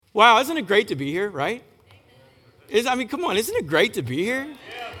Wow, isn't it great to be here, right? Come on, isn't it great to be here?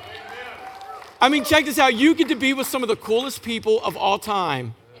 I mean, check this out. You get to be with some of the coolest people of all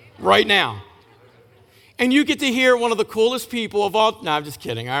time right now. And you get to hear one of the coolest people of all, no, I'm just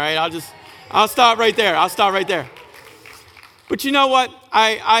kidding, all right? I'll stop right there. But you know what?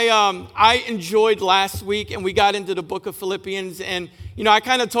 I enjoyed last week, and we got into the book of Philippians, and, I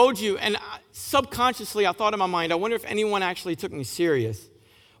kind of told you, and subconsciously I thought in my mind, I wonder if anyone actually took me serious.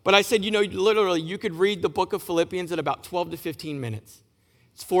 But I said, literally, you could read the book of Philippians in about 12 to 15 minutes.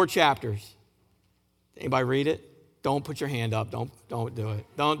 It's 4 chapters. Anybody read it? Don't put your hand up. Don't do it.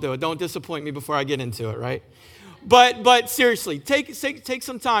 Don't do it. Don't disappoint me before I get into it, right? But seriously, take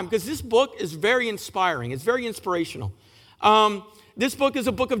some time, because this book is very inspiring. It's very inspirational. This book is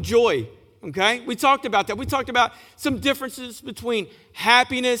a book of joy, okay? We talked about that. We talked about some differences between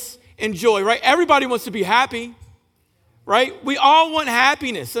happiness and joy, right? Everybody wants to be happy, right? We all want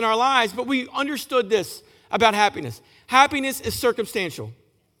happiness in our lives, but we understood this about happiness. Happiness is circumstantial.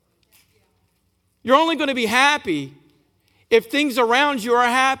 You're only going to be happy if things around you are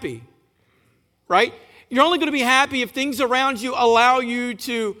happy, right? You're only going to be happy if things around you allow you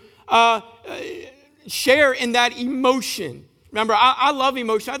to share in that emotion. Remember, I love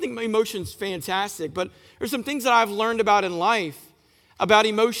emotion. I think emotion's fantastic, but there's some things that I've learned about in life about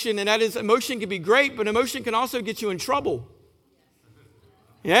emotion, and that is emotion can be great, but emotion can also get you in trouble.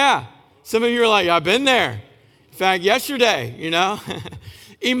 Yeah. Some of you are like, I've been there. In fact, yesterday,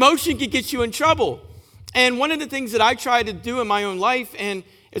 emotion can get you in trouble. And one of the things that I try to do in my own life, and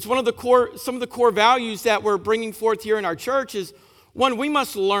it's some of the core values that we're bringing forth here in our church is, one, we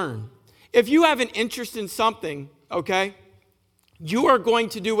must learn. If you have an interest in something, okay, you are going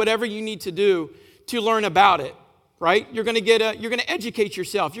to do whatever you need to do to learn about it, right? You're going to educate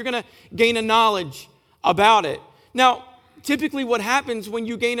yourself. You're going to gain a knowledge about it. Now, typically what happens when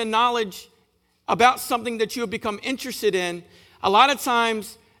you gain a knowledge about something that you have become interested in, a lot of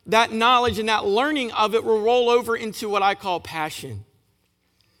times that knowledge and that learning of it will roll over into what I call passion.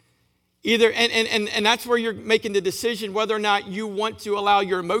 And that's where you're making the decision whether or not you want to allow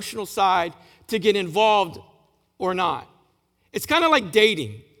your emotional side to get involved or not. It's kind of like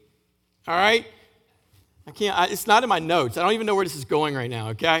dating, all right? It's not in my notes. I don't even know where this is going right now,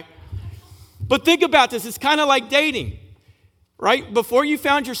 okay? But think about this. It's kind of like dating, right? Before you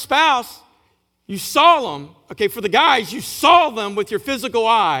found your spouse, you saw them, okay, for the guys, you saw them with your physical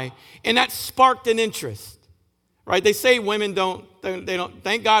eye, and that sparked an interest, right? They say women don't,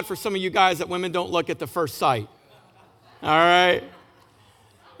 thank God for some of you guys that women don't look at the first sight, all right?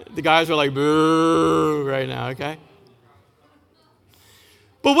 The guys are like, boo, right now, okay?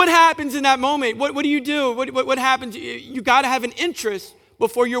 But what happens in that moment? What do you do? What happens? You got to have an interest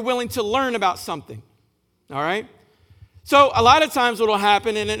before you're willing to learn about something, all right? So a lot of times what will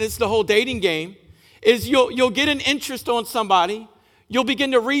happen, and it's the whole dating game, is you'll get an interest on somebody. You'll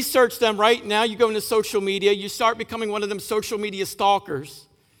begin to research them, right? Now you go into social media. You start becoming one of them social media stalkers.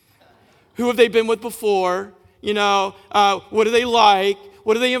 Who have they been with before? What do they like?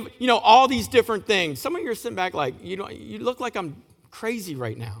 What do they, all these different things. Some of you are sitting back like, you look like I'm crazy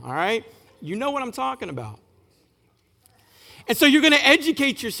right now, all right? You know what I'm talking about. And so you're going to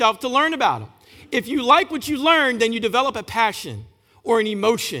educate yourself to learn about them. If you like what you learn, then you develop a passion or an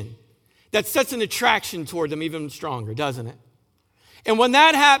emotion that sets an attraction toward them even stronger, doesn't it? And when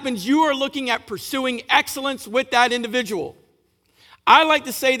that happens, you are looking at pursuing excellence with that individual. I like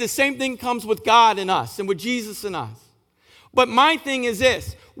to say the same thing comes with God in us and with Jesus in us. But my thing is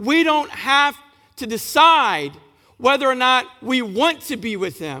this: we don't have to decide whether or not we want to be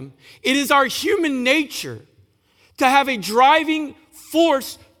with them. It is our human nature to have a driving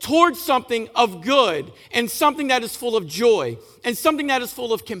force towards something of good and something that is full of joy and something that is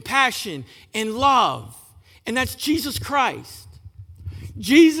full of compassion and love. And that's Jesus Christ.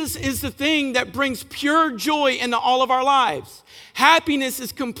 Jesus is the thing that brings pure joy into all of our lives. Happiness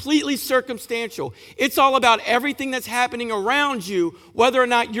is completely circumstantial. It's all about everything that's happening around you, whether or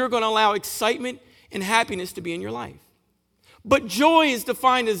not you're going to allow excitement and happiness to be in your life. But joy is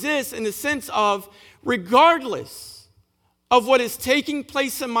defined as this in the sense of, regardless of what is taking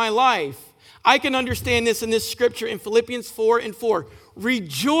place in my life, I can understand this in this scripture in Philippians 4:4.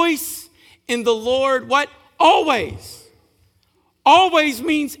 Rejoice in the Lord, what? Always. Always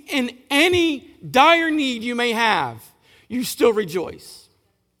means in any dire need you may have, you still rejoice.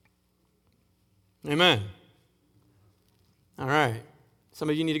 Amen. All right. Some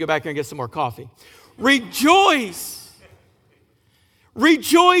of you need to go back here and get some more coffee. Rejoice.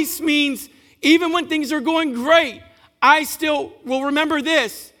 Rejoice means even when things are going great, I still will remember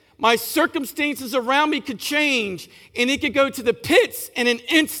this. my circumstances around me could change and it could go to the pits in an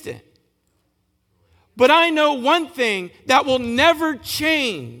instant. But I know one thing that will never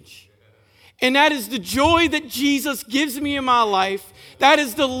change, and that is the joy that Jesus gives me in my life. That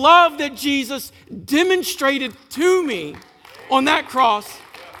is the love that Jesus demonstrated to me on that cross.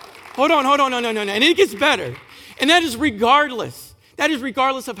 Hold on, no. And it gets better. And that is regardless. That is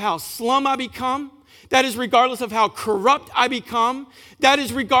regardless of how slum I become. That is regardless of how corrupt I become. That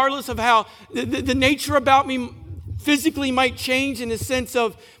is regardless of how the nature about me physically might change in the sense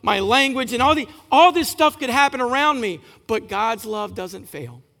of my language and all this stuff could happen around me. But God's love doesn't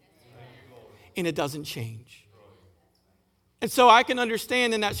fail. And it doesn't change. And so I can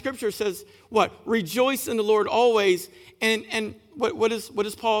understand in that scripture says, what? Rejoice in the Lord always. And what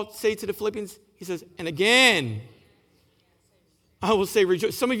does Paul say to the Philippians? He says, and again, I will say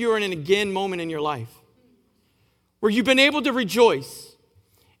rejoice. Some of you are in an again moment in your life where you've been able to rejoice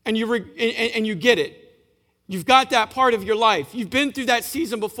and you get it. You've got that part of your life. You've been through that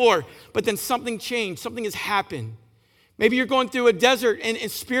season before, but then something changed. Something has happened. Maybe you're going through a desert and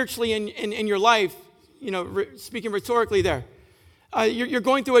spiritually in your life, speaking rhetorically there. You're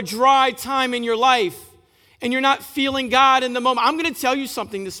going through a dry time in your life and you're not feeling God in the moment. I'm going to tell you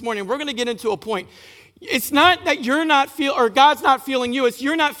something this morning. We're going to get into a point. It's not that you're not or God's not feeling you. It's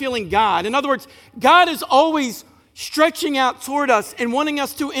you're not feeling God. In other words, God is always stretching out toward us and wanting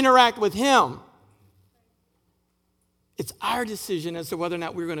us to interact with Him. It's our decision as to whether or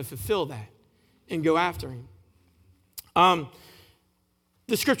not we're going to fulfill that and go after Him.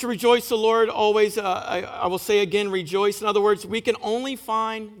 The scripture, rejoice the Lord always, I will say again, rejoice. In other words, we can only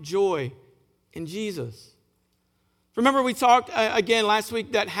find joy in Jesus. Remember we talked again last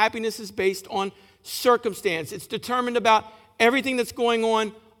week that happiness is based on circumstance. It's determined about everything that's going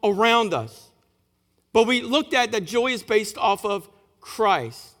on around us. But we looked at that joy is based off of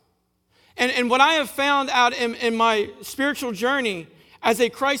Christ. And what I have found out in my spiritual journey as a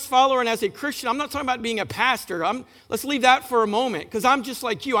Christ follower and as a Christian, I'm not talking about being a pastor. Let's leave that for a moment because I'm just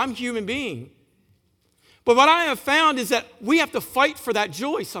like you. I'm a human being. But what I have found is that we have to fight for that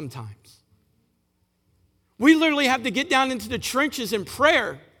joy sometimes. We literally have to get down into the trenches in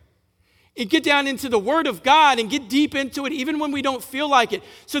prayer and get down into the Word of God and get deep into it even when we don't feel like it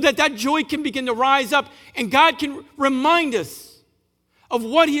so that joy can begin to rise up and God can remind us of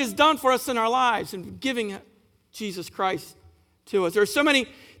what He has done for us in our lives and giving Jesus Christ to us. There are so many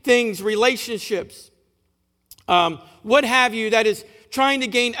things, relationships, what have you, that is trying to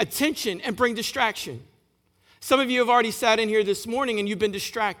gain attention and bring distraction. Some of you have already sat in here this morning and you've been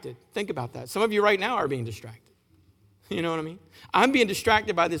distracted. Think about that. Some of you right now are being distracted. You know what I mean? I'm being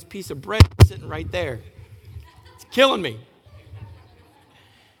distracted by this piece of bread sitting right there. It's killing me.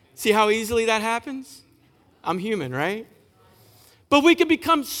 See how easily that happens? I'm human, right? But we can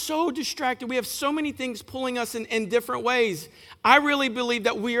become so distracted. We have so many things pulling us in different ways. I really believe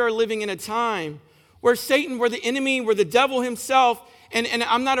that we are living in a time where Satan, where the enemy, where the devil himself, and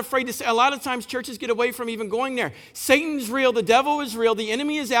I'm not afraid to say, a lot of times churches get away from even going there. Satan's real, the devil is real, the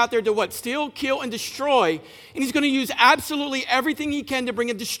enemy is out there to what? Steal, kill, and destroy. And he's going to use absolutely everything he can to bring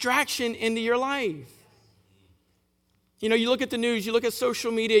a distraction into your life. You know, you look at the news, you look at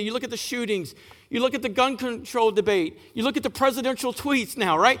social media, you look at the shootings, you look at the gun control debate, you look at the presidential tweets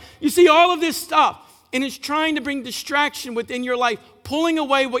now, right? You see all of this stuff, and it's trying to bring distraction within your life, pulling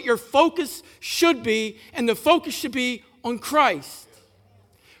away what your focus should be, and the focus should be on Christ.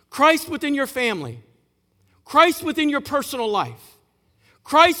 Christ within your family, Christ within your personal life,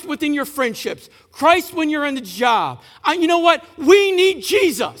 Christ within your friendships, Christ when you're in the job. You know what? We need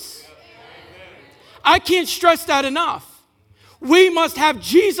Jesus. I can't stress that enough. We must have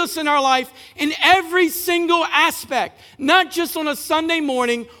Jesus in our life in every single aspect, not just on a Sunday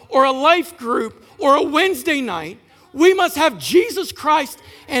morning or a life group or a Wednesday night. We must have Jesus Christ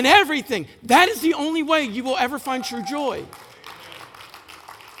in everything. That is the only way you will ever find true joy.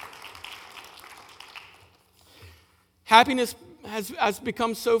 Happiness has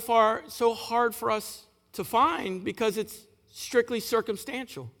become so hard for us to find because it's strictly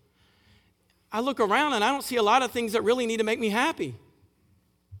circumstantial. I look around and I don't see a lot of things that really need to make me happy.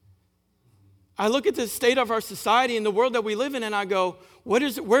 I look at the state of our society and the world that we live in and I go,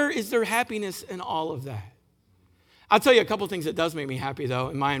 where is there happiness in all of that? I'll tell you a couple things that does make me happy though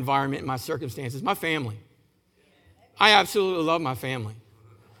in my environment, in my circumstances. My family. I absolutely love my family.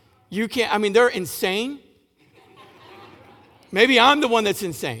 They're insane. Maybe I'm the one that's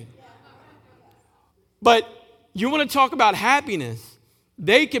insane. But you want to talk about happiness,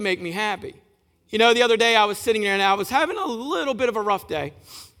 they can make me happy. You know, the other day I was sitting there and I was having a little bit of a rough day.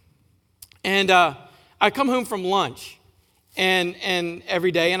 And I come home from lunch. and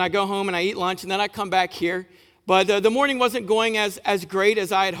every day, and I go home and I eat lunch, and then I come back here. But the morning wasn't going as great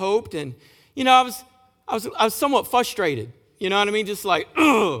as I had hoped, and I was somewhat frustrated. You know what I mean? Just like,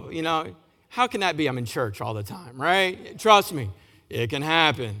 ugh, how can that be? I'm in church all the time, right? Trust me, it can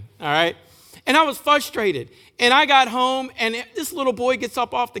happen. All right. And I was frustrated. And I got home, and this little boy gets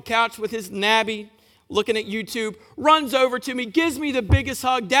up off the couch with his nabby, looking at YouTube, runs over to me, gives me the biggest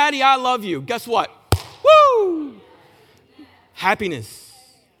hug. Daddy, I love you. Guess what? Woo! Happiness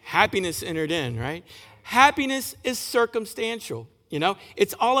entered in, right? Happiness is circumstantial.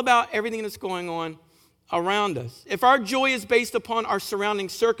 It's all about everything that's going on around us. If our joy is based upon our surrounding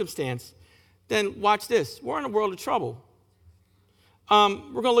circumstance, then watch this. We're in a world of trouble. We're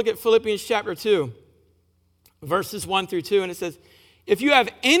going to look at Philippians chapter 2, verses 1 through 2, and it says, if you have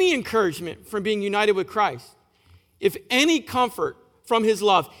any encouragement from being united with Christ, if any comfort from his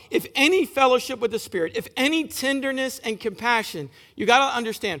love, if any fellowship with the Spirit, if any tenderness and compassion, you got to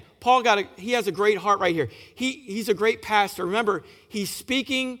understand, Paul he has a great heart right here. He's a great pastor. Remember, he's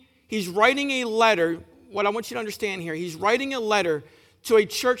writing a letter. What I want you to understand here, he's writing a letter to a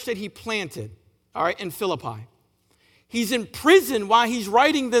church that he planted, all right, in Philippi. He's in prison while he's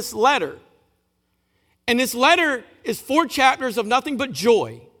writing this letter. And this letter is 4 chapters of nothing but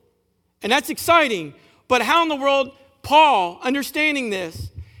joy. And that's exciting. But how in the world, Paul, understanding this,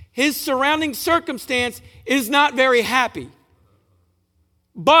 his surrounding circumstance is not very happy.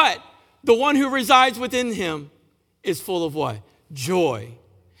 But the one who resides within him is full of what? Joy.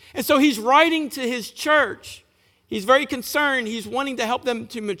 And so he's writing to his church. He's very concerned. He's wanting to help them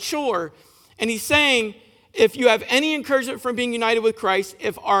to mature. And he's saying, if you have any encouragement from being united with Christ,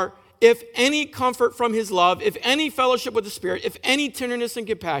 if any comfort from his love, if any fellowship with the Spirit, if any tenderness and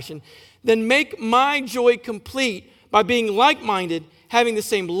compassion, then make my joy complete by being like-minded, having the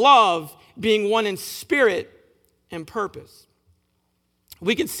same love, being one in spirit and purpose.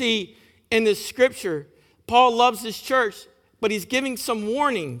 We can see in this scripture, Paul loves his church, but he's giving some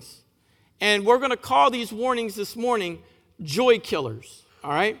warnings. And we're going to call these warnings this morning joy killers,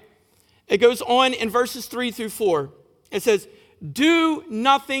 all right? It goes on in verses 3 through 4. It says, do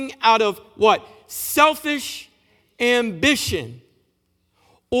nothing out of what? Selfish ambition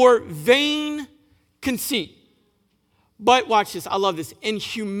or vain conceit. But watch this. I love this. In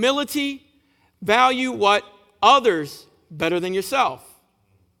humility, value what? Others better than yourself.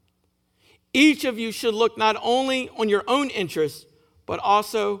 Each of you should look not only on your own interests, but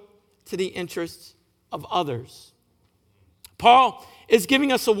also to the interests of others. Paul is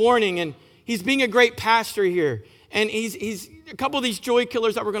giving us a warning, and he's being a great pastor here. And he's a couple of these joy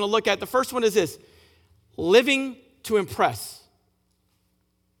killers that we're going to look at. The first one is this: living to impress.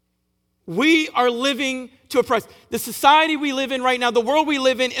 We are living to impress. The society we live in right now, the world we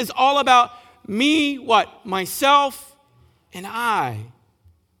live in, is all about me, what? Myself, and I.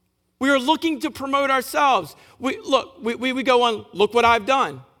 We are looking to promote ourselves. We go on, look what I've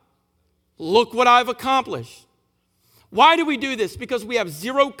done. Look what I've accomplished. Why do we do this? Because we have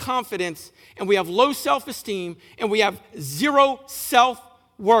zero confidence, and we have low self-esteem, and we have zero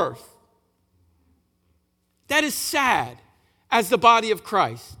self-worth. That is sad as the body of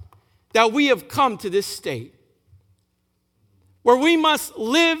Christ, that we have come to this state where we must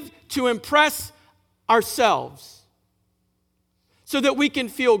live to impress ourselves so that we can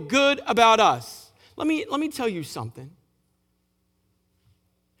feel good about us. Let me tell you something.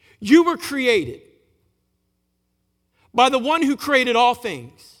 You were created by the one who created all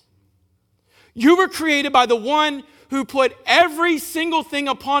things. You were created by the one who put every single thing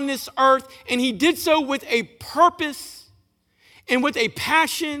upon this earth, and he did so with a purpose and with a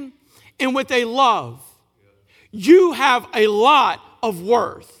passion and with a love. You have a lot of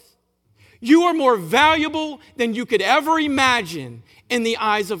worth. You are more valuable than you could ever imagine in the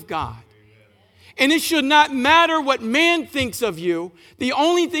eyes of God. And it should not matter what man thinks of you. The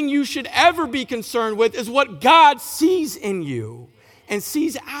only thing you should ever be concerned with is what God sees in you and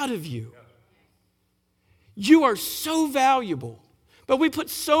sees out of you. You are so valuable. But we put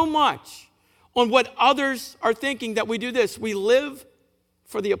so much on what others are thinking that we do this. We live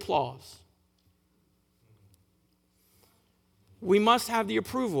for the applause. We must have the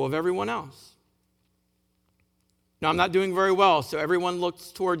approval of everyone else. Now, I'm not doing very well, so everyone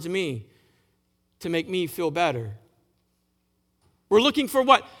looks towards me to make me feel better. We're looking for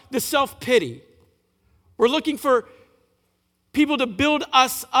what? The self-pity. We're looking for people to build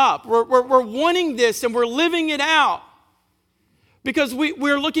us up. We're wanting this, and we're living it out because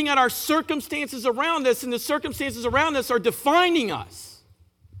we're looking at our circumstances around us, and the circumstances around us are defining us.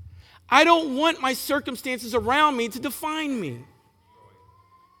 I don't want my circumstances around me to define me.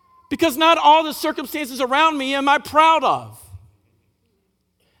 Because not all the circumstances around me am I proud of.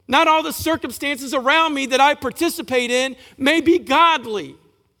 Not all the circumstances around me that I participate in may be godly.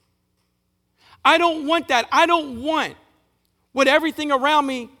 I don't want that. I don't want what everything around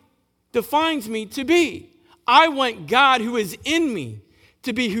me defines me to be. I want God who is in me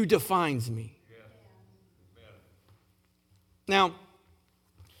to be who defines me. Now,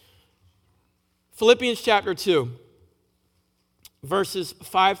 Philippians chapter 2, verses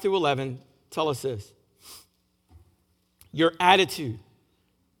 5 through 11 tell us this. Your attitude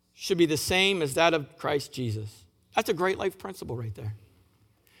should be the same as that of Christ Jesus. That's a great life principle right there.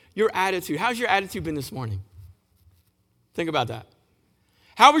 Your attitude. How's your attitude been this morning? Think about that.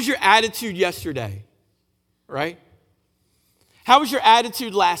 How was your attitude yesterday? Right? How was your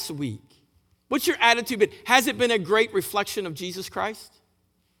attitude last week? What's your attitude been? Has it been a great reflection of Jesus Christ?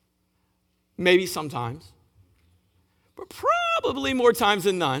 Maybe sometimes. But probably more times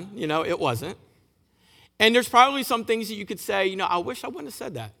than none, it wasn't. And there's probably some things that you could say, I wish I wouldn't have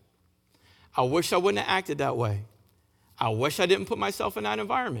said that. I wish I wouldn't have acted that way. I wish I didn't put myself in that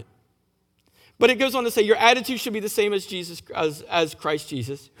environment. But it goes on to say, your attitude should be the same as Jesus, as Christ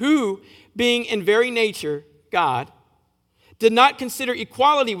Jesus, who, being in very nature God, did not consider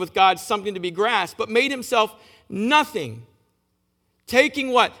equality with God something to be grasped, but made himself nothing, taking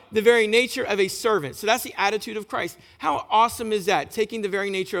what? The very nature of a servant. So that's the attitude of Christ. How awesome is that? Taking the very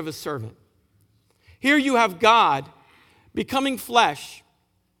nature of a servant. Here you have God becoming flesh,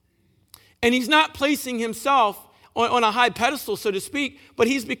 and he's not placing himself on a high pedestal, so to speak, but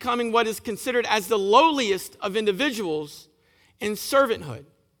he's becoming what is considered as the lowliest of individuals in servanthood.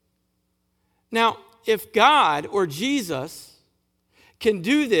 Now, if God or Jesus can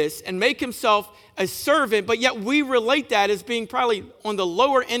do this and make himself a servant, but yet we relate that as being probably on the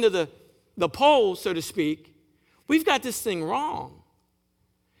lower end of the pole, so to speak, we've got this thing wrong.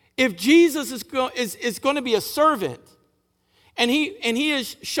 If Jesus is going to be a servant, and he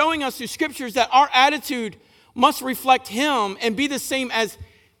is showing us through scriptures that our attitude must reflect him and be the same as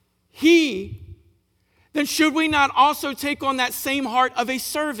he, then should we not also take on that same heart of a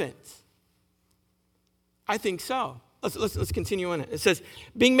servant? I think so. Let's continue on it. It says,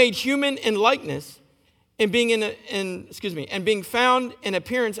 being made human in likeness and being found in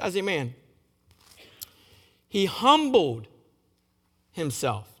appearance as a man, he humbled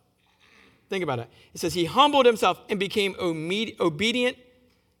himself. Think about it. It says he humbled himself and became obedient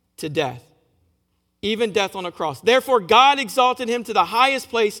to death, even death on a cross. Therefore, God exalted him to the highest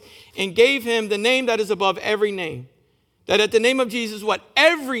place and gave him the name that is above every name. That at the name of Jesus, what?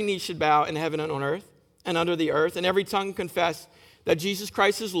 Every knee should bow in heaven and on earth and under the earth, and every tongue confess that Jesus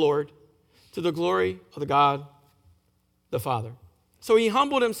Christ is Lord, to the glory of the God the Father. So he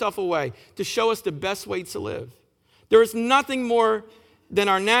humbled himself away to show us the best way to live. There is nothing more than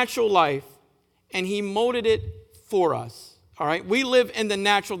our natural life, and he molded it for us. All right? We live in the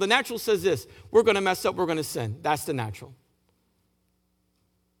natural. The natural says this: we're going to mess up, we're going to sin. That's the natural.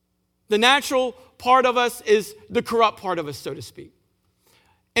 The natural part of us is the corrupt part of us, so to speak.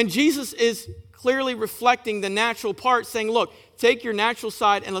 And Jesus is clearly reflecting the natural part, saying, look, take your natural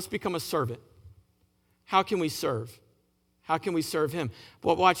side and let's become a servant. How can we serve? How can we serve him?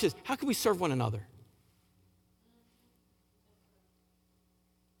 Well, watch this. How can we serve one another?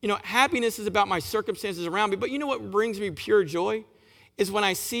 Happiness is about my circumstances around me, but you know what brings me pure joy? Is when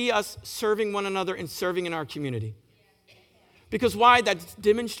I see us serving one another and serving in our community. Because why? That's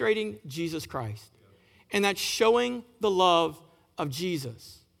demonstrating Jesus Christ. And that's showing the love of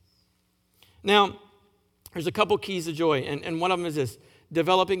Jesus. Now, there's a couple keys to joy, and one of them is this: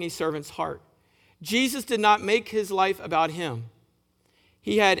 developing a servant's heart. Jesus did not make his life about him.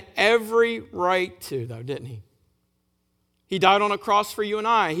 He had every right to, though, didn't he? He died on a cross for you and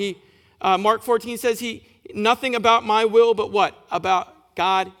I. Mark 14 says, nothing about my will, but what? About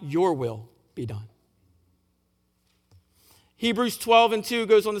God, your will be done. Hebrews 12:2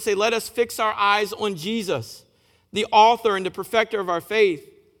 goes on to say, let us fix our eyes on Jesus, the author and the perfecter of our faith,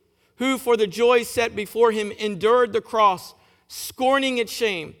 who for the joy set before him endured the cross, scorning its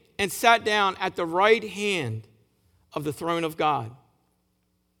shame, and sat down at the right hand of the throne of God.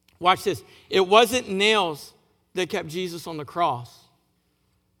 Watch this. It wasn't nails that kept Jesus on the cross.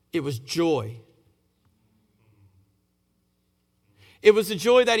 It was joy. It was the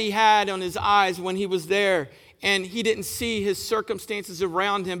joy that he had on his eyes when he was there and he didn't see his circumstances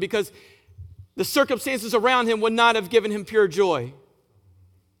around him, because the circumstances around him would not have given him pure joy.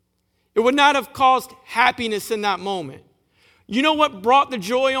 It would not have caused happiness in that moment. You know what brought the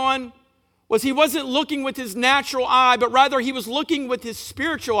joy on? Was he wasn't looking with his natural eye, but rather he was looking with his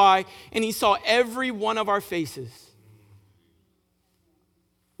spiritual eye, and he saw every one of our faces.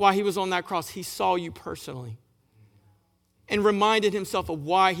 while he was on that cross, he saw you personally and reminded himself of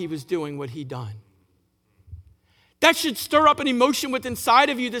why he was doing what he done. That should stir up an emotion within inside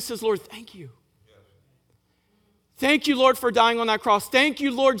of you that says, Lord, thank you. Thank you, Lord, for dying on that cross. Thank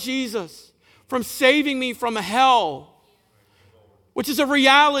you, Lord Jesus, from saving me from hell, which is a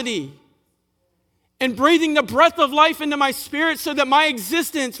reality, and breathing the breath of life into my spirit so that my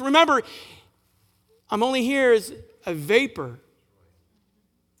existence, remember, I'm only here as a vapor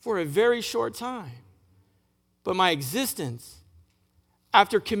for a very short time. But my existence,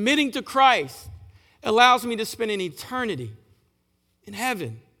 after committing to Christ, allows me to spend an eternity in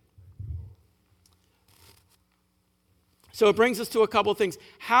heaven. So it brings us to a couple of things.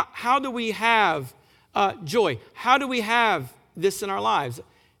 How do we have joy? How do we have this in our lives?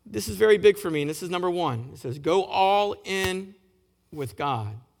 This is very big for me, and this is number one. It says, go all in with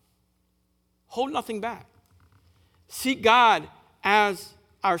God. Hold nothing back. Seek God as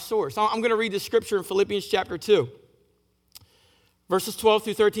our source. I'm going to read the scripture in Philippians chapter 2. Verses 12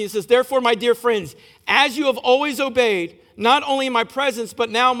 through 13, it says, therefore, my dear friends, as you have always obeyed, not only in my presence, but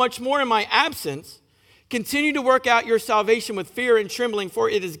now much more in my absence, continue to work out your salvation with fear and trembling, for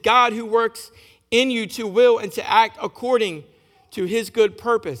it is God who works in you to will and to act according to his good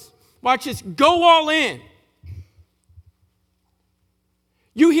purpose. Watch this. Go all in.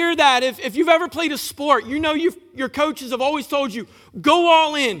 You hear that. If you've ever played a sport, you know your coaches have always told you, go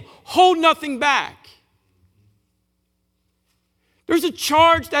all in. Hold nothing back. There's a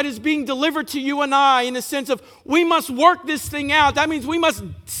charge that is being delivered to you and I in the sense of we must work this thing out. That means we must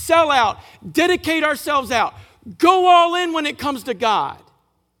sell out, dedicate ourselves out. Go all in when it comes to God.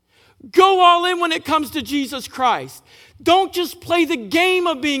 Go all in when it comes to Jesus Christ. Don't just play the game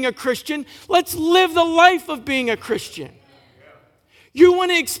of being a Christian. Let's live the life of being a Christian. You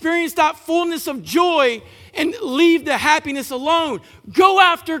want to experience that fullness of joy and leave the happiness alone. Go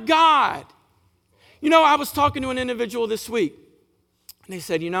after God. You know, I was talking to an individual this week, and they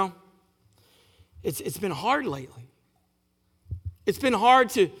said, you know, it's been hard lately. It's been hard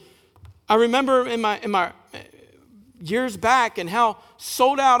to, I remember in my years back and how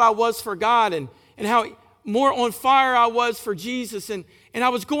sold out I was for God and how more on fire I was for Jesus, and I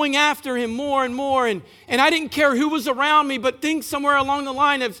was going after him more and more, and I didn't care who was around me, but things somewhere along the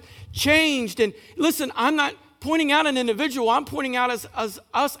line have changed. And listen, I'm not pointing out an individual, I'm pointing out as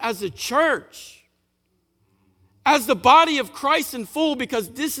us as a church, as the body of Christ in full, because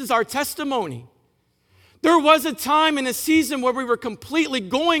this is our testimony. There was a time in a season where we were completely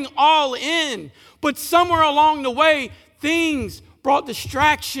going all in, but somewhere along the way, things brought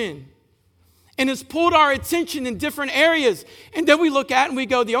distraction and has pulled our attention in different areas. And then we look at it and we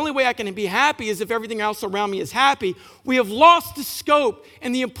go, the only way I can be happy is if everything else around me is happy. We have lost the scope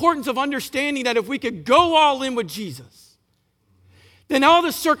and the importance of understanding that if we could go all in with Jesus, then all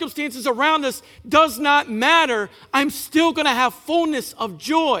the circumstances around us does not matter. I'm still going to have fullness of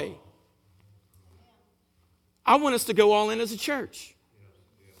joy. I want us to go all in as a church.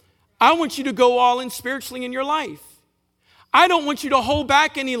 I want you to go all in spiritually in your life. I don't want you to hold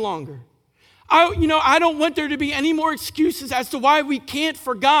back any longer. I don't want there to be any more excuses as to why we can't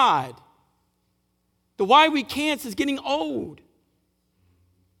for God. The why we can't is getting old.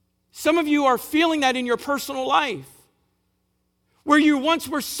 Some of you are feeling that in your personal life, where you once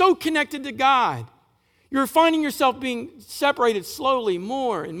were so connected to God. You're finding yourself being separated slowly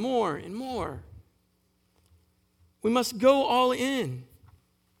more and more and more. We must go all in.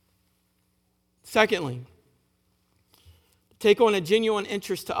 Secondly, take on a genuine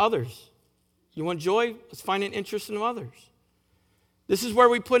interest to others. You want joy? Let's find an interest in others. This is where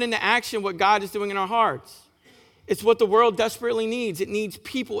we put into action what God is doing in our hearts. It's what the world desperately needs. It needs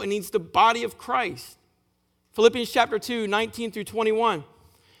people. It needs the body of Christ. Philippians chapter 2, 19 through 21.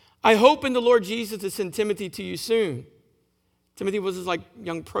 I hope in the Lord Jesus to send Timothy to you soon. Timothy was his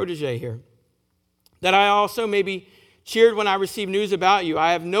young protege here. That I also may be cheered when I receive news about you.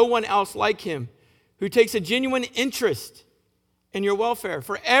 I have no one else like him who takes a genuine interest in your welfare.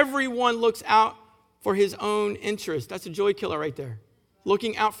 For everyone looks out for his own interest. That's a joy killer right there.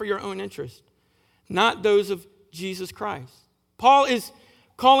 Looking out for your own interest, not those of Jesus Christ. Paul is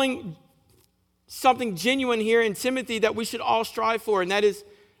calling something genuine here in Timothy that we should all strive for, and that is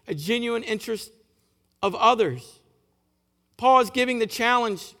a genuine interest of others. Paul is giving the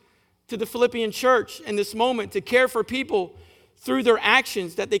challenge to the Philippian church in this moment to care for people through their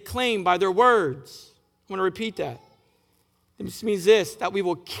actions that they claim by their words. I want to repeat that. This means this, that we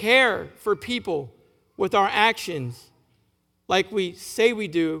will care for people with our actions like we say we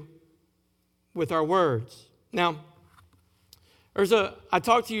do with our words. Now, I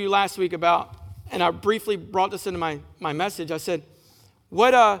talked to you last week about, and I briefly brought this into my message. I said,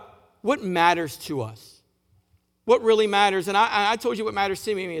 What matters to us? What really matters? And I told you what matters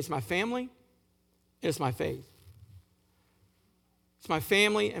to me. It's my family and it's my faith. It's my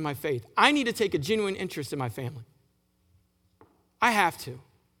family and my faith. I need to take a genuine interest in my family. I have to.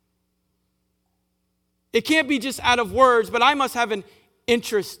 It can't be just out of words, but I must have an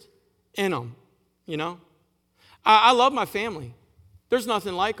interest in them, you know? I love my family. There's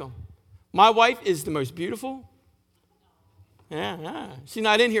nothing like them. My wife is the most beautiful. Yeah. She's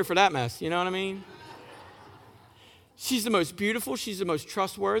not in here for that mess, you know what I mean? She's the most beautiful. She's the most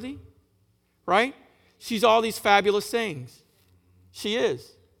trustworthy, right? She's all these fabulous things. She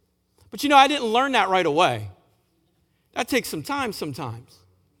is. But you know, I didn't learn that right away. That takes some time sometimes.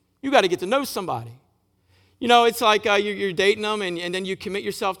 You got to get to know somebody. You know, it's like you're dating them and then you commit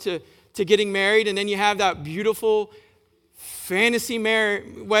yourself to getting married, and then you have that beautiful fantasy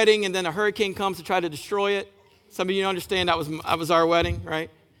wedding, and then a hurricane comes to try to destroy it. Some of you understand that was our wedding, right?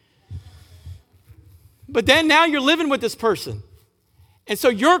 But then now you're living with this person. And so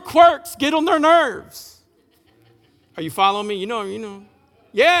your quirks get on their nerves. Are you following me? You know.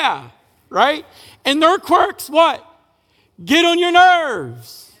 Yeah, right? And their quirks, what? Get on your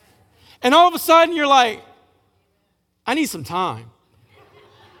nerves. And all of a sudden you're like, I need some time.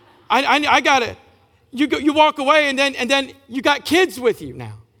 I got it. You walk away and then you got kids with you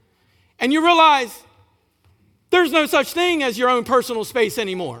now. And you realize there's no such thing as your own personal space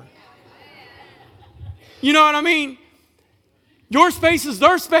anymore. You know what I mean? Your space is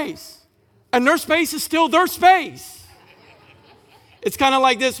their space. And their space is still their space. It's kind of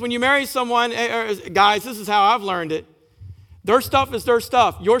like this when you marry someone, guys, this is how I've learned it. Their stuff is their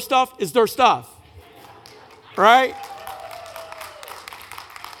stuff. Your stuff is their stuff. Right?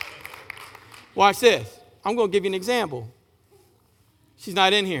 Watch this. I'm going to give you an example. She's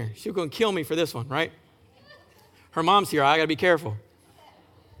not in here. She's going to kill me for this one, right? Her mom's here. I got to be careful.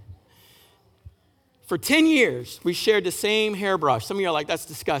 For 10 years, we shared the same hairbrush. Some of you are like, that's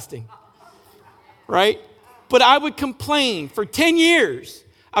disgusting. Right? But I would complain for 10 years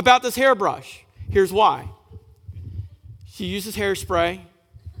about this hairbrush. Here's why. She uses hairspray,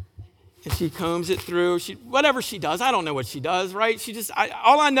 and she combs it through. Whatever she does, I don't know what she does, right?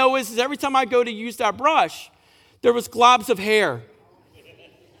 All I know is every time I go to use that brush, there was globs of hair.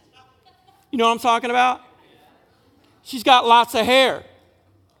 You know what I'm talking about? She's got lots of hair,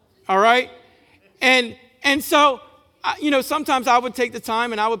 all right? And so, sometimes I would take the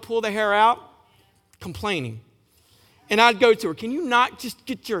time and I would pull the hair out, complaining. And I'd go to her, can you not just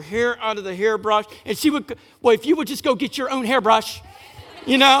get your hair out of the hairbrush? And she would, well, if you would just go get your own hairbrush,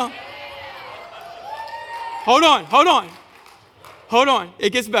 you know? Hold on. It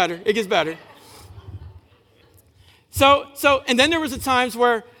gets better. So, and then there was times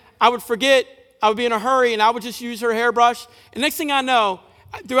where I would forget, I would be in a hurry, and I would just use her hairbrush. And next thing I know,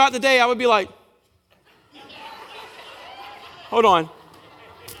 throughout the day, I would be like, hold on.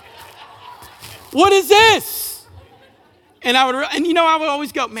 What is this? And I would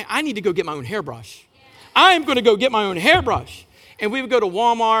always go, man, I need to go get my own hairbrush. I am going to go get my own hairbrush. And we would go to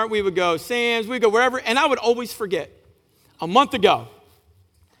Walmart, we would go Sam's, we would go wherever, and I would always forget. A month ago,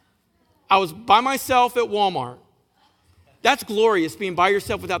 I was by myself at Walmart. That's glorious, being by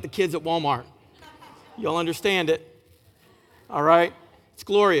yourself without the kids at Walmart. You'll understand it. All right? It's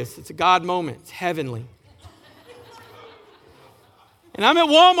glorious. It's a God moment. It's heavenly. And I'm at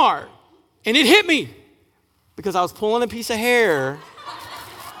Walmart, and it hit me because I was pulling a piece of hair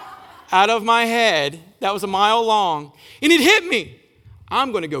out of my head that was a mile long, and it hit me.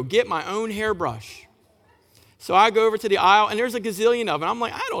 I'm going to go get my own hairbrush. So I go over to the aisle, and there's a gazillion of them. I'm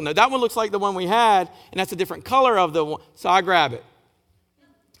like, I don't know. That one looks like the one we had, and that's a different color of the one. So I grab it.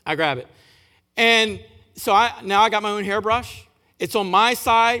 And so now I got my own hairbrush. It's on my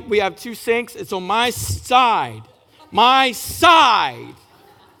side. We have 2 sinks. It's on my side. My side.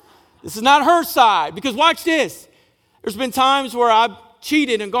 This is not her side. Because watch this. There's been times where I've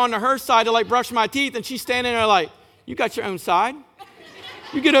cheated and gone to her side to brush my teeth, and she's standing there like, you got your own side?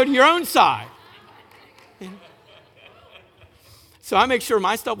 You get on your own side. So I make sure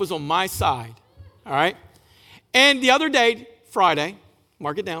my stuff was on my side. All right? And the other day, Friday,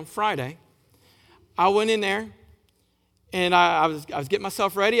 mark it down, Friday, I went in there, and I was getting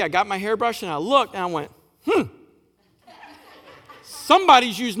myself ready. I got my hairbrush, and I looked, and I went,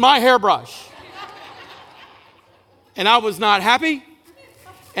 somebody's used my hairbrush. And I was not happy,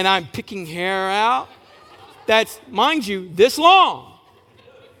 and I'm picking hair out that's, mind you, this long.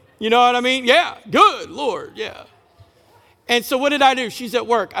 You know what I mean? Yeah, good Lord, yeah. And so what did I do? She's at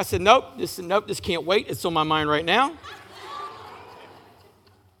work. I said, nope, this can't wait. It's on my mind right now.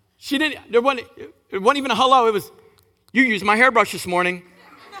 It wasn't even a hello. It was, You used my hairbrush this morning.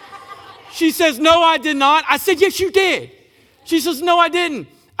 She says, no, I did not. I said, yes, you did. She says, no, I didn't.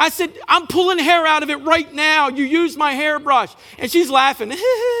 I said, I'm pulling hair out of it right now. You used my hairbrush. And she's laughing. And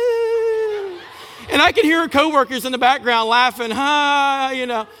I can hear her coworkers in the background laughing.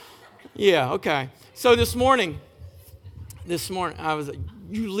 Yeah, okay. So this morning, I was like,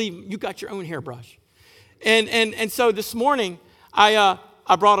 you got your own hairbrush. And so this morning, I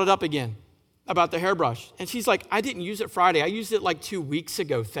brought it up again about the hairbrush. And she's like, I didn't use it Friday. I used it like 2 weeks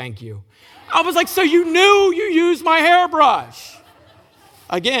ago, thank you. I was like, so you knew you used my hairbrush.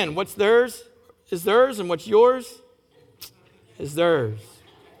 Again, what's theirs is theirs, and what's yours is theirs.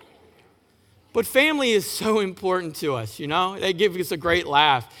 But family is so important to us, you know? They give us a great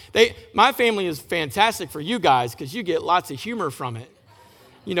laugh. My family is fantastic for you guys because you get lots of humor from it.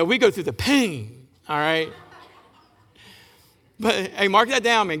 You know, we go through the pain, all right? But, hey, mark that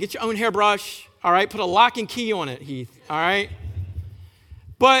down, man. Get your own hairbrush, all right? Put a lock and key on it, Heath, all right?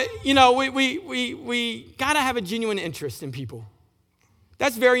 But, you know, we got to have a genuine interest in people.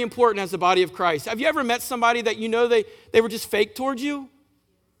 That's very important as the body of Christ. Have you ever met somebody that you know they were just fake towards you?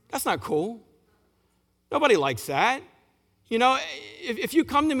 That's not cool. Nobody likes that. You know, if you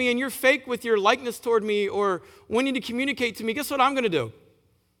come to me and you're fake with your likeness toward me or wanting to communicate to me, guess what I'm going to do?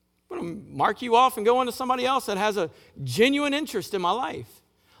 I'm going to mark you off and go on to somebody else that has a genuine interest in my life.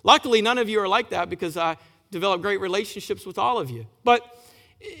 Luckily, none of you are like that because I develop great relationships with all of you. But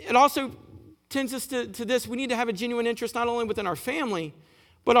it also tends us to this. We need to have a genuine interest not only within our family,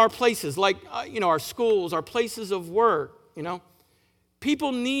 but our places, like, our schools, our places of work, you know.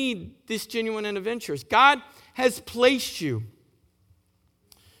 People need this genuine end of interest. God has placed you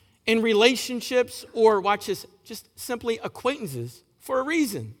in relationships or, watch this, just simply acquaintances for a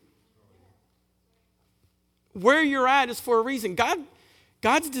reason. Where you're at is for a reason.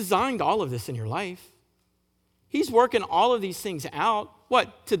 God's designed all of this in your life. He's working all of these things out,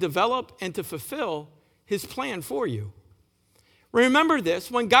 what? To develop and to fulfill his plan for you. Remember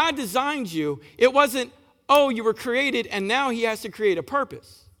this, when God designed you, it wasn't, oh, you were created and now he has to create a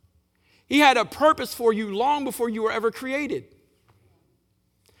purpose. He had a purpose for you long before you were ever created.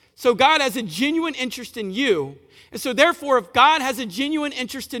 So God has a genuine interest in you. And so therefore, if God has a genuine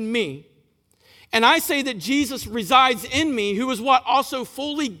interest in me, and I say that Jesus resides in me, who is what? Also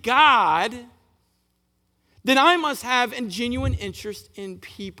fully God, then I must have a genuine interest in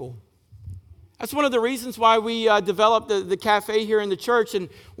people. That's one of the reasons why we developed the cafe here in the church, and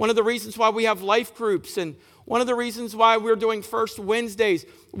one of the reasons why we have life groups, and one of the reasons why we're doing First Wednesdays.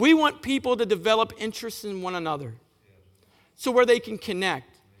 We want people to develop interest in one another so where they can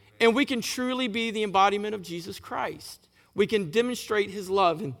connect, and we can truly be the embodiment of Jesus Christ. We can demonstrate his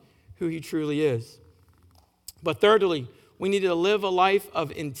love and who he truly is. But thirdly, we need to live a life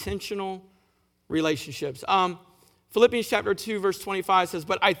of intentional relationships. Philippians chapter 2, verse 25 says,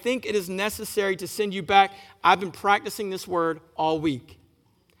 but I think it is necessary to send you back. I've been practicing this word all week.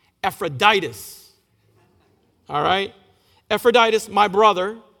 Epaphroditus. All right? Epaphroditus, my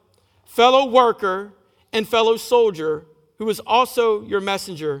brother, fellow worker, and fellow soldier, who is also your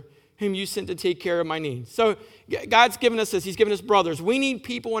messenger, whom you sent to take care of my needs. So God's given us this. He's given us brothers. We need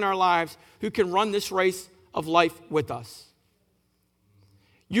people in our lives who can run this race of life with us.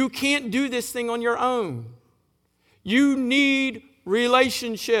 You can't do this thing on your own. You need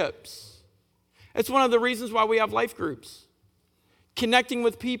relationships. It's one of the reasons why we have life groups. Connecting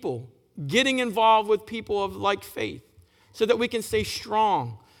with people, getting involved with people of like faith so that we can stay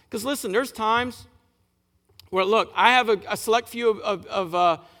strong. Because listen, there's times where, look, I have a select few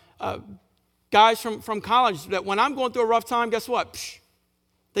of guys from college that when I'm going through a rough time, guess what?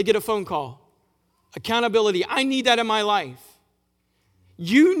 They get a phone call. Accountability. I need that in my life.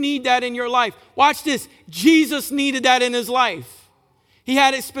 You need that in your life. Watch this. Jesus needed that in his life. He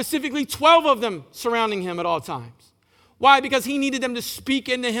had specifically 12 of them surrounding him at all times. Why? Because he needed them to speak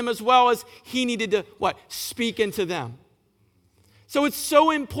into him as well as he needed to, speak into them. So it's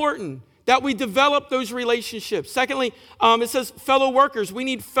so important that we develop those relationships. Secondly, it says fellow workers. We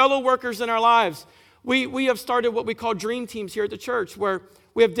need fellow workers in our lives. We have started what we call dream teams here at the church, where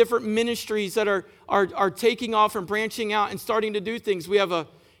we have different ministries that are taking off and branching out and starting to do things. We have a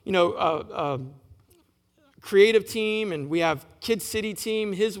creative team, and we have Kid City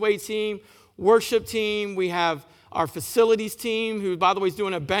team, His Way team, worship team. We have our facilities team, who, by the way, is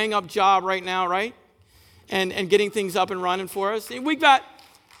doing a bang-up job right now, right? And getting things up and running for us. And we've got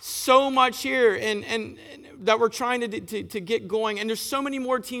so much here and that we're trying to get going. And there's so many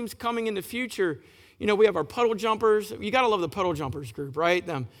more teams coming in the future. You know, we have our puddle jumpers. You got to love the puddle jumpers group, right?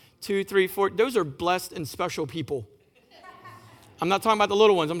 Them 2, 3, 4. Those are blessed and special people. I'm not talking about the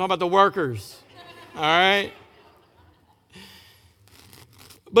little ones. I'm talking about the workers. All right?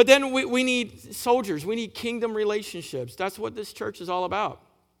 But then we need soldiers. We need kingdom relationships. That's what this church is all about.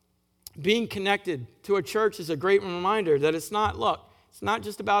 Being connected to a church is a great reminder that it's not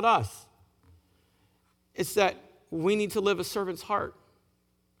just about us. It's that we need to live a servant's heart.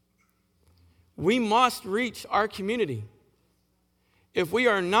 We must reach our community. If we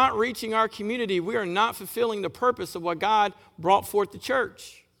are not reaching our community, we are not fulfilling the purpose of what God brought forth the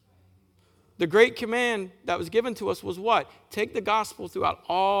church. The great command that was given to us was what? Take the gospel throughout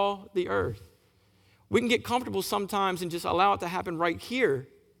all the earth. We can get comfortable sometimes and just allow it to happen right here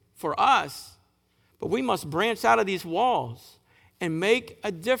for us, but we must branch out of these walls and make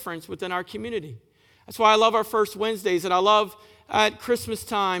a difference within our community. That's why I love our first Wednesdays, and I love at Christmas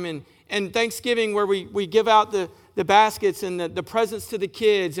time and Thanksgiving where we give out the baskets and the presents to the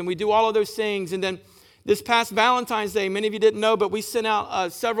kids, and we do all of those things. And then this past Valentine's Day, many of you didn't know, but we sent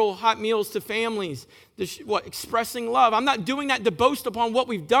out several hot meals to families, expressing love. I'm not doing that to boast upon what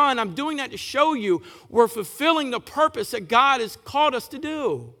we've done. I'm doing that to show you we're fulfilling the purpose that God has called us to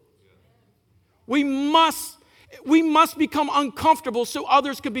do. We must become uncomfortable so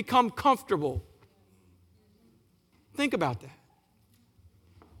others can become comfortable. Think about that.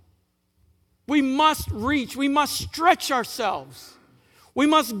 We must reach. We must stretch ourselves. We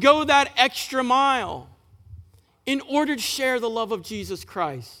must go that extra mile in order to share the love of Jesus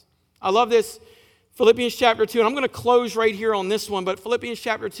Christ. I love this, Philippians chapter 2, and I'm going to close right here on this one, but Philippians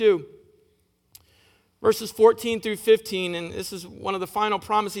chapter 2, verses 14 through 15, and this is one of the final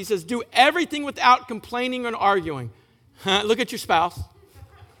promises. He says, do everything without complaining and arguing. Look at your spouse.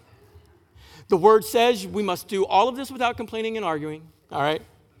 The word says we must do all of this without complaining and arguing, all right?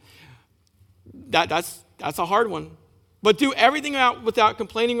 That's a hard one. But do everything without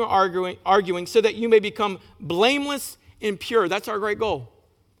complaining or arguing so that you may become blameless and pure. That's our great goal.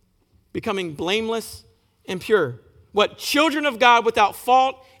 Becoming blameless and pure. What? Children of God without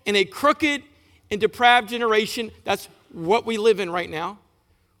fault in a crooked and depraved generation. That's what we live in right now.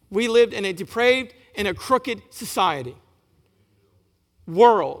 We lived in a depraved and a crooked society.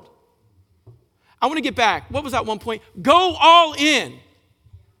 World. I want to get back. What was that one point? Go all in.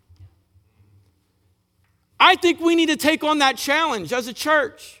 I think we need to take on that challenge as a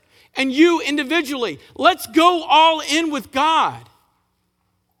church and you individually. Let's go all in with God.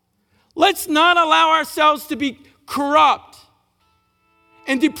 Let's not allow ourselves to be corrupt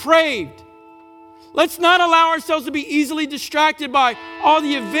and depraved. Let's not allow ourselves to be easily distracted by all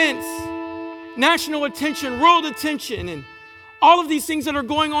the events, national attention, world attention, and all of these things that are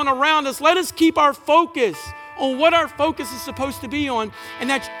going on around us. Let us keep our focus on what our focus is supposed to be on, and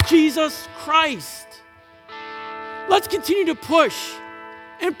that's Jesus Christ. Let's continue to push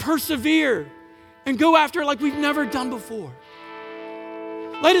and persevere and go after it like we've never done before.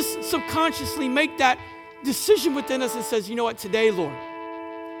 Let us subconsciously make that decision within us that says, you know what, today, Lord,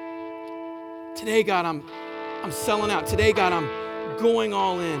 today, God, I'm selling out. Today, God, I'm going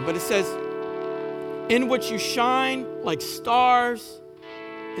all in. But it says, in which you shine like stars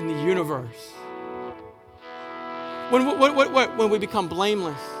in the universe. When we become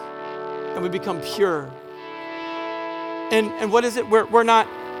blameless and we become pure. And what is it? We're not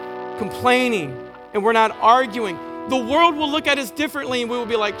complaining and we're not arguing. The world will look at us differently and we will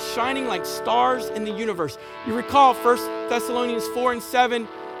be like shining like stars in the universe. You recall 1 Thessalonians 4 and 7,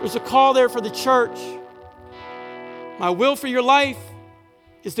 there's a call there for the church. My will for your life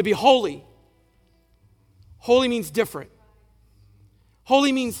is to be holy. Holy means different.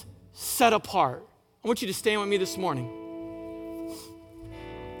 Holy means set apart. I want you to stand with me this morning.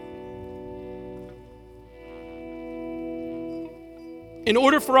 In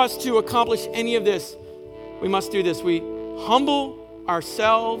order for us to accomplish any of this, we must do this. We humble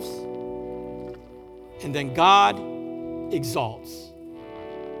ourselves, and then God exalts.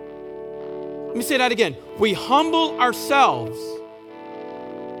 Let me say that again. We humble ourselves,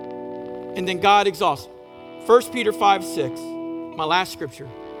 and then God exalts. 1 Peter 5:6, my last scripture.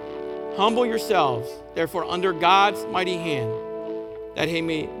 Humble yourselves, therefore, under God's mighty hand, that he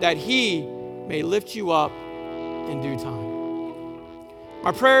may lift you up in due time.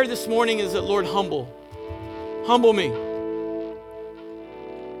 My prayer this morning is that, Lord, humble me.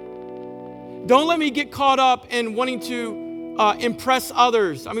 Don't let me get caught up in wanting to impress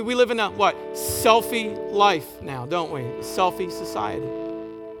others. I mean, we live in a, selfie life now, don't we? A selfie society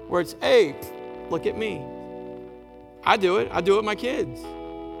where it's, hey, look at me. I do it with my kids.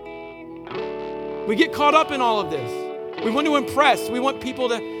 We get caught up in all of this. We want to impress. We want people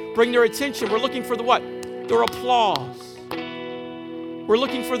to bring their attention. We're looking for their applause. We're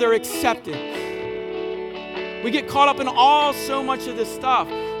looking for their acceptance. We get caught up in so much of this stuff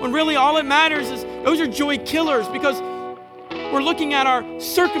when really all it matters is those are joy killers, because We're looking at our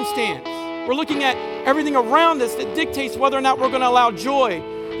circumstance. We're looking at everything around us that dictates whether or not we're going to allow joy.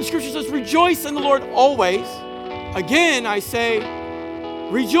 The scripture says, rejoice in the Lord always. Again, I say,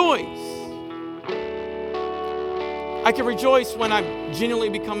 rejoice. I can rejoice when I'm genuinely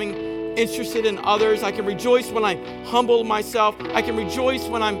becoming interested in others. I can rejoice when I humble myself. I can rejoice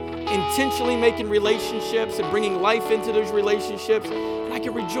when I'm intentionally making relationships and bringing life into those relationships. And I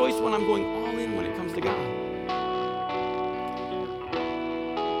can rejoice when I'm going all in when it comes to God.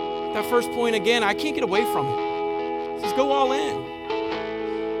 That first point, again, I can't get away from it. It says, go all in.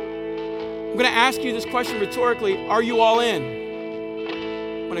 I'm going to ask you this question rhetorically. Are you all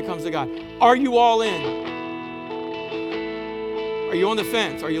in when it comes to God? Are you all in? Are you on the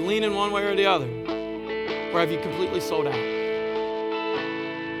fence? Are you leaning one way or the other? Or have you completely sold out?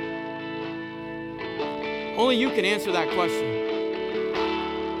 Only you can answer that question.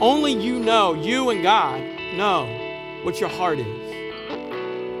 Only you know, you and God know what your heart is.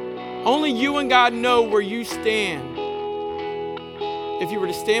 Only you and God know where you stand. If you were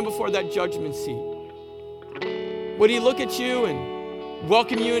to stand before that judgment seat, would he look at you and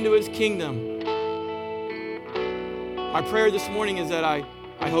welcome you into his kingdom? My prayer this morning is that I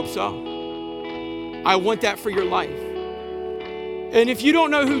hope so. I want that for your life. And if you don't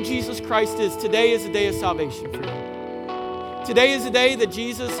know who Jesus Christ is, today is a day of salvation for you. Today is a day that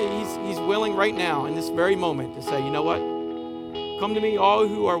Jesus, he's willing right now in this very moment to say, you know what? Come to me, all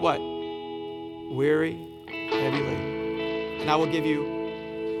who are what? Weary, heavy laden, and I will give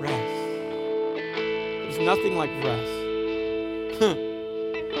you rest. There's nothing like rest.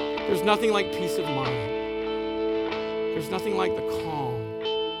 There's nothing like peace of mind. There's nothing like the calm.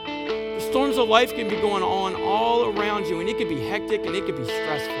 The storms of life can be going on all around you, and it can be hectic and it can be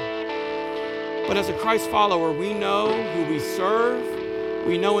stressful. But as a Christ follower, we know who we serve,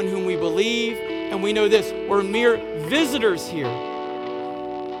 we know in whom we believe, and we know this: we're mere visitors here.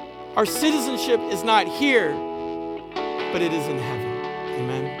 Our citizenship is not here, but it is in heaven.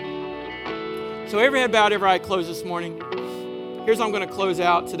 Amen. So every head bowed, every eye closed this morning. Here's how I'm going to close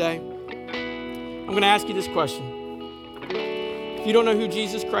out today. I'm going to ask you this question. If you don't know who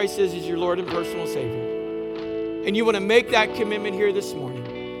Jesus Christ is as your Lord and personal Savior, and you want to make that commitment here this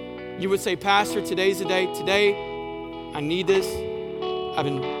morning, you would say, Pastor, today's the day. Today, I need this.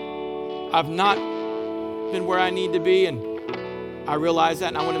 I've not been where I need to be, and I realize that,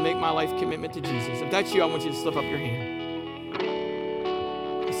 and I want to make my life commitment to Jesus. If that's you, I want you to slip up your hand.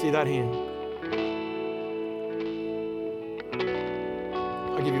 I see that hand.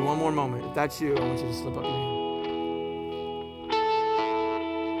 I'll give you one more moment. If that's you, I want you to slip up your hand.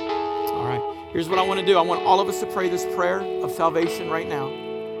 All right. Here's what I want to do. I want all of us to pray this prayer of salvation right now,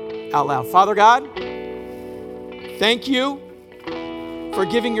 out loud. Father God, thank you for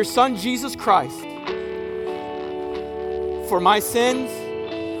giving your Son, Jesus Christ, for my sins.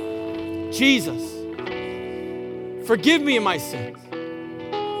 Jesus, forgive me of my sins.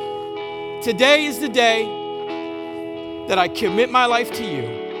 Today is the day that I commit my life to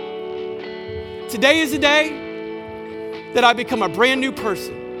you. Today is the day that I become a brand new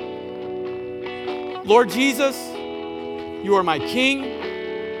person. Lord Jesus, you are my King,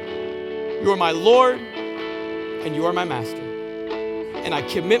 you are my Lord, and you are my Master. And I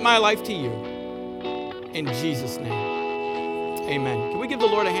commit my life to you in Jesus' name. Amen. Can we give the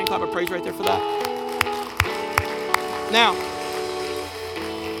Lord a hand clap of praise right there for that? Now,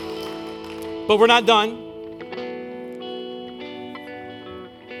 but we're not done.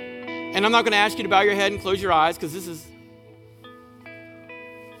 And I'm not going to ask you to bow your head and close your eyes, because this is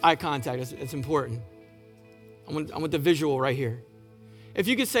eye contact. It's important. I want the visual right here. If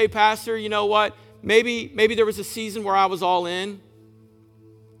you could say, Pastor, you know what? Maybe there was a season where I was all in,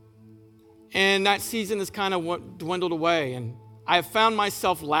 and that season has kind of dwindled away, and I have found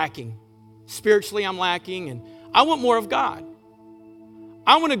myself lacking. Spiritually, I'm lacking, and I want more of God.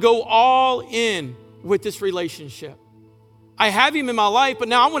 I want to go all in with this relationship. I have him in my life, but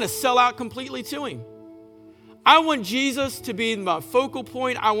now I want to sell out completely to him. I want Jesus to be my focal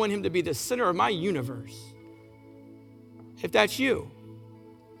point. I want him to be the center of my universe. If that's you,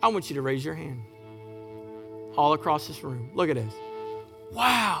 I want you to raise your hand all across this room. Look at this.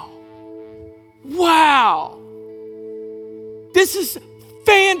 Wow. Wow. This is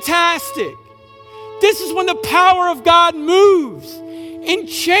fantastic. This is when the power of God moves and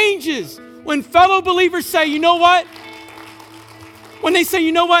changes. When fellow believers say, you know what? When they say,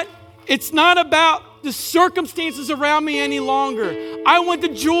 you know what? It's not about the circumstances around me any longer. I want the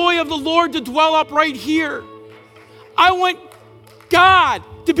joy of the Lord to dwell up right here. I want God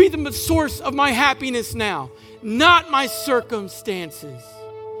to be the source of my happiness now, not my circumstances.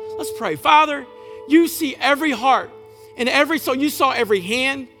 Let's pray. Father, you see every heart And every soul, you saw every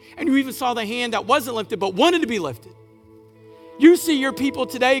hand, and you even saw the hand that wasn't lifted but wanted to be lifted. You see your people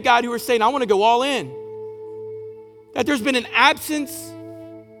today, God, who are saying, I want to go all in. That there's been an absence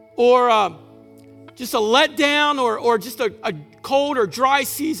or just a letdown or just a cold or dry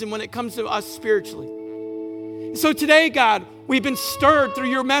season when it comes to us spiritually. So today, God, we've been stirred through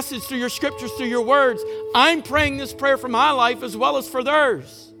your message, through your scriptures, through your words. I'm praying this prayer for my life as well as for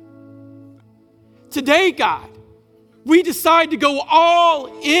theirs. Today, God, we decide to go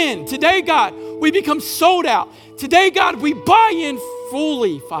all in. Today, God, we become sold out. Today, God, we buy in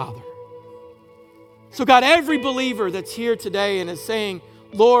fully, Father. So, God, every believer that's here today and is saying,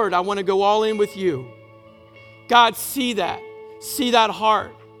 Lord, I want to go all in with you. God, see that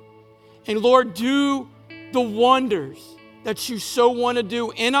heart. And Lord, do the wonders that you so want to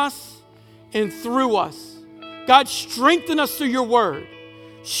do in us and through us. God, strengthen us through your word.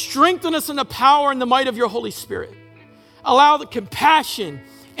 Strengthen us in the power and the might of your Holy Spirit. Allow the compassion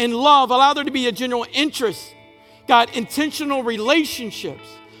and love. Allow there to be a general interest. God, intentional relationships.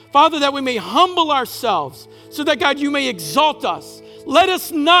 Father, that we may humble ourselves so that, God, you may exalt us. Let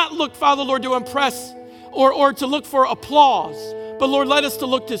us not look, Father, Lord, to impress or to look for applause. But, Lord, let us to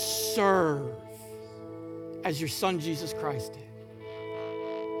look to serve as your Son, Jesus Christ, did.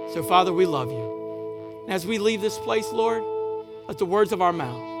 So, Father, we love you. And as we leave this place, Lord, let the words of our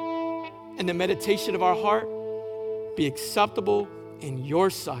mouth and the meditation of our heart be acceptable in your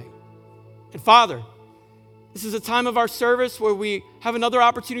sight. And Father, this is a time of our service where we have another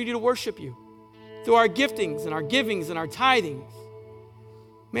opportunity to worship you through our giftings and our givings and our tithings.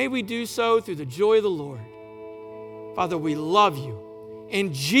 May we do so through the joy of the Lord. Father, we love you.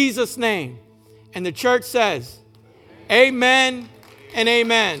 In Jesus' name. And the church says, amen and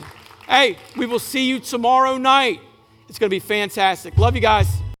amen. Hey, we will see you tomorrow night. It's going to be fantastic. Love you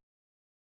guys.